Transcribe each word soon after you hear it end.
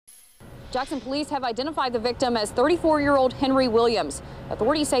Jackson police have identified the victim as 34-year-old Henry Williams.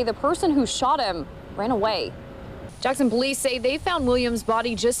 Authorities say the person who shot him ran away. Jackson police say they found Williams'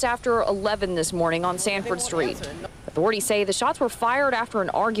 body just after 11 this morning on Sanford Street. Authorities say the shots were fired after an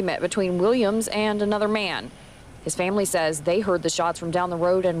argument between Williams and another man. His family says they heard the shots from down the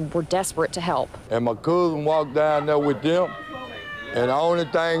road and were desperate to help. And my cousin walked down there with them, and the only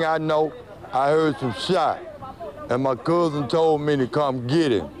thing I know, I heard some shots. And my cousin told me to come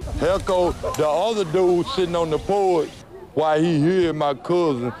get him. Hecko, the other dude sitting on the porch, while he heard my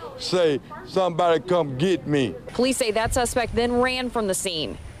cousin say, "Somebody come get me." Police say that suspect then ran from the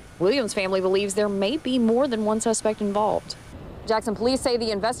scene. Williams' family believes there may be more than one suspect involved. Jackson police say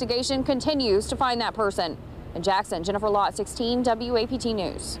the investigation continues to find that person. In Jackson, Jennifer Lott, 16 WAPT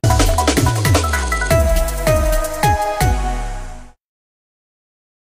News.